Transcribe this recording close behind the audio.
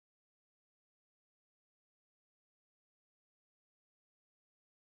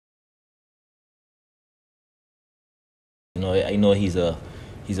I know he's a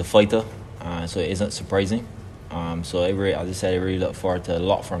fighter, so it isn't surprising. So as I said, I really look forward to a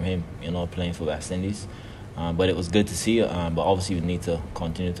lot from him, playing for West Indies. But it was good to see it, but obviously we need to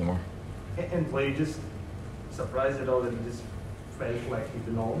continue tomorrow. And were you just surprised at all that he just felt like he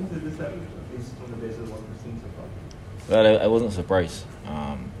belonged to this level, at least on the basis of what we've seen so far? Well, I wasn't surprised.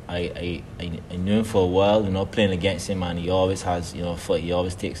 I knew him for a while, playing against him, and he always has, foot. He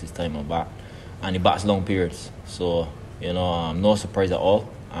always takes his time on bat, and he bats long periods. So, no surprise at all.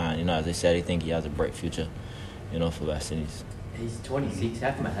 And as I said, I think he has a bright future, for West Indies. He's 26.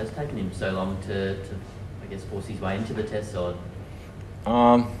 How come it has taken him so long to I guess, force his way into the Test side?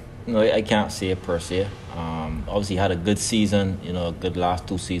 I can't say it per se. Obviously, he had a good season, a good last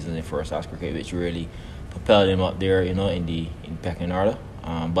 2 seasons in first class cricket, which really propelled him up there, in pecking order.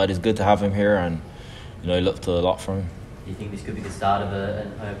 But it's good to have him here, and I look to a lot from him. Do you think this could be the start of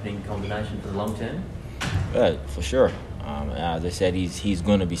an opening combination for the long term? Yeah, for sure. As I said, he's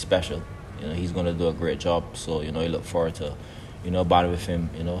going to be special. He's going to do a great job. So I look forward to batting with him,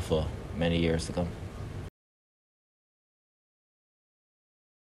 for many years to come.